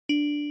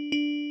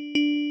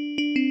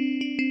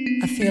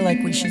feel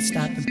like we should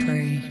stop and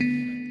pray.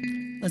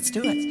 Let's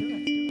do it.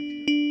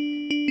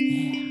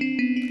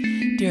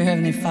 Yeah. Dear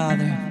Heavenly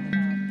Father,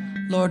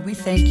 Lord, we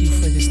thank you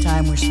for this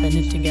time we're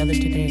spending together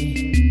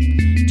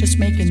today. Just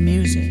making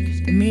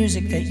music, the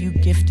music that you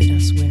gifted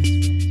us with.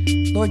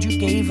 Lord, you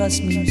gave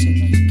us music.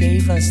 You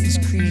gave us this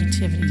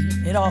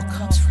creativity. It all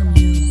comes from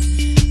you.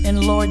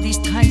 And Lord, these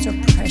times are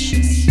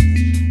precious.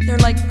 They're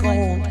like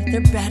gold.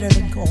 They're better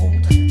than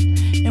gold.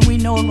 And we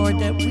know, Lord,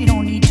 that we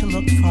don't need to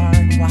look far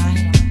and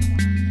wide.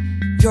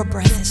 Your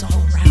breath is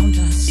all around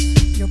us,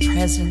 your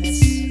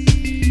presence.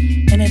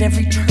 And at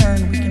every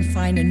turn, we can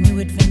find a new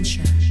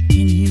adventure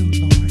in you,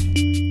 Lord.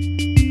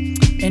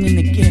 And in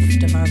the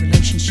gift of our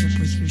relationship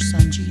with your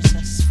Son,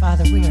 Jesus.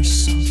 Father, we are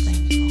so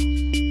thankful.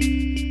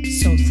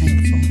 So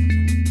thankful.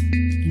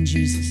 In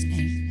Jesus'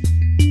 name,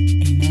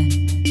 amen.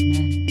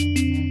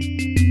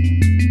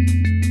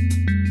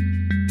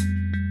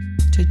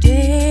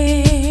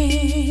 Today,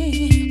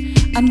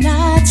 I'm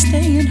not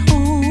staying home.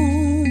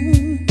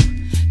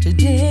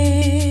 Today,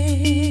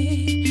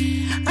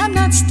 I'm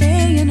not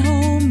staying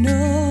home,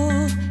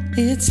 no.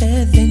 It's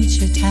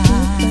adventure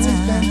time. It's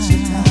adventure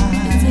time.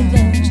 It's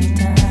adventure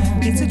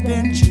time. It's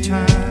adventure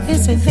time.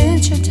 It's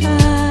adventure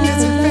time.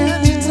 It's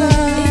adventure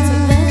time. It's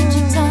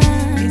adventure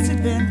time. It's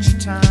adventure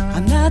time.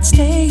 I'm not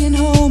staying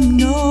home,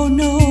 no,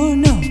 no,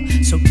 no.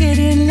 So get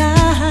in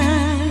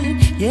line.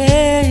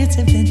 Yeah, it's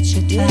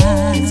adventure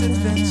time. It's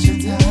adventure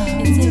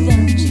time. It's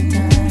adventure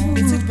time.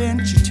 It's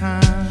adventure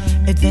time.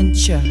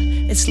 Adventure,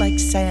 it's like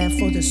salve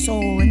for the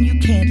soul, and you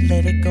can't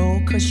let it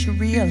go, cause you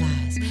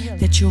realize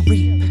that you'll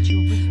reap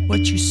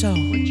what you sow.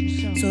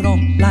 So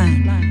don't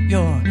blind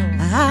your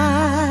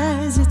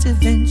eyes. It's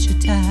adventure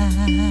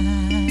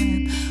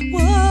time.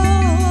 Whoa,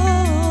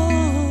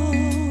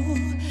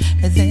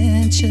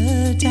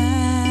 adventure time.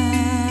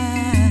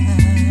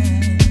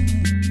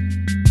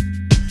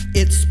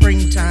 It's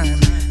springtime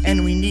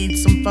and we need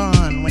some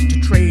fun. Went to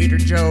Trader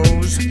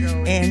Joe's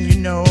and you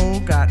know,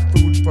 got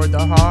food for the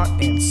heart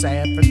and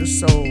salve for the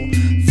soul.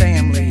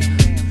 Family,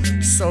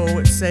 so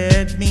it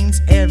said,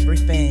 means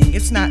everything.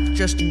 It's not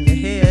just in your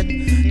head.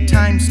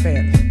 Time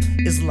spent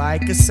is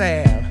like a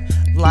salve,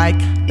 like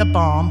the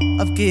balm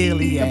of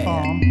Gilead. The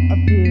balm of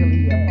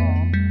Gilead.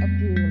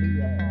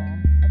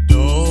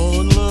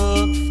 Don't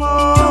look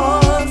far.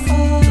 Don't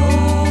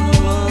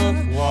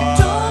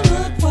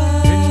look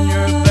wide. In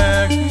your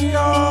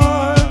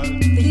backyard.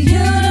 The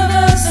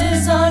universe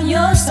is on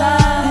your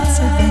side. It's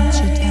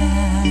adventure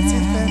time. It's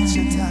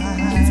adventure time.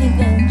 It's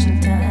adventure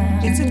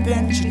time. It's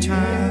adventure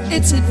time.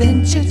 It's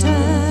adventure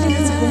time.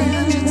 It's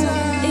adventure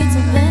time. It's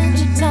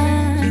adventure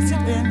time. It's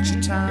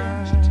adventure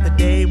time. The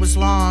day was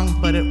long,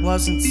 but it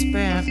wasn't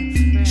spent.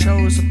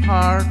 Chose a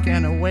park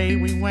and away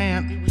we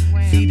went.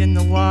 Feet in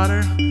the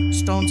water,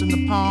 stones in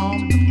the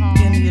palm.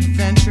 In the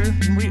adventure,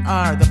 and we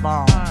are the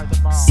bomb.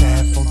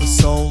 Sad for the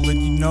soul,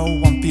 and you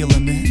know I'm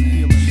feeling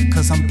it.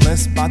 Cause I'm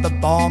blessed by the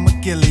balm of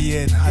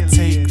Gilead. I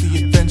take the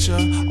adventure,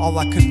 all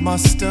I could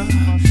muster.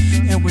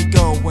 And we're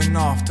going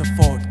off to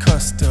Fort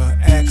Custer.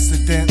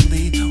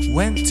 Accidentally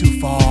went too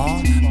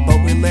far,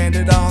 but we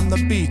landed on the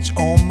beach,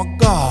 oh my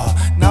god.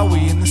 Now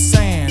we in the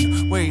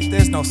sand, wait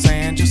there's no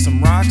sand, just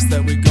some rocks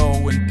that we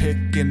going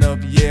picking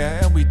up,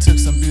 yeah. And we took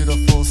some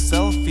beautiful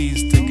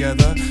selfies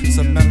together,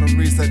 some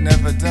memories that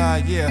never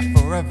die, yeah,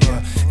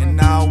 forever. And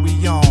now we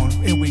on,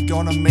 and we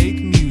gonna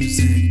make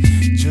music,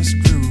 just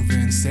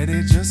grooving,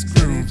 steady, just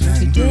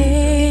grooving.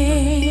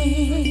 Today,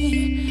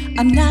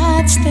 I'm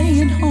not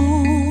staying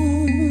home.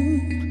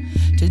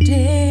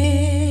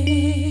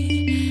 Today,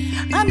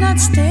 I'm not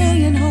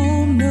staying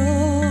home,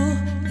 no.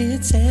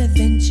 It's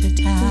adventure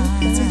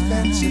time. It's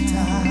adventure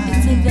time.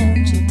 It's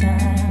adventure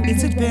time.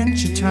 It's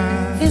adventure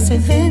time. It's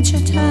adventure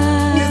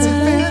time. It's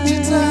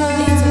adventure time.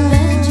 It's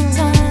adventure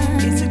time.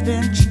 It's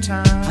adventure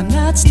time. I'm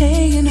not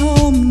staying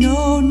home,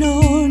 no,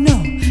 no,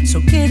 no. So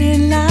get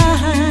in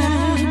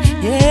line.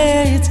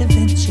 Yeah, it's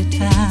adventure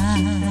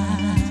time.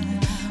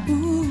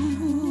 Ooh.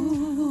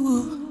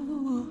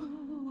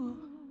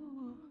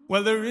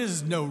 Well, there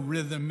is no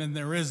rhythm and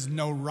there is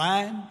no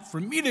rhyme.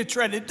 For me to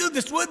try to do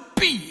this would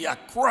be a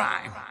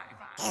crime.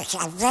 It's a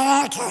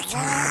adventure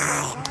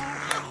time.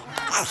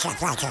 It's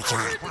adventure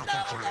time.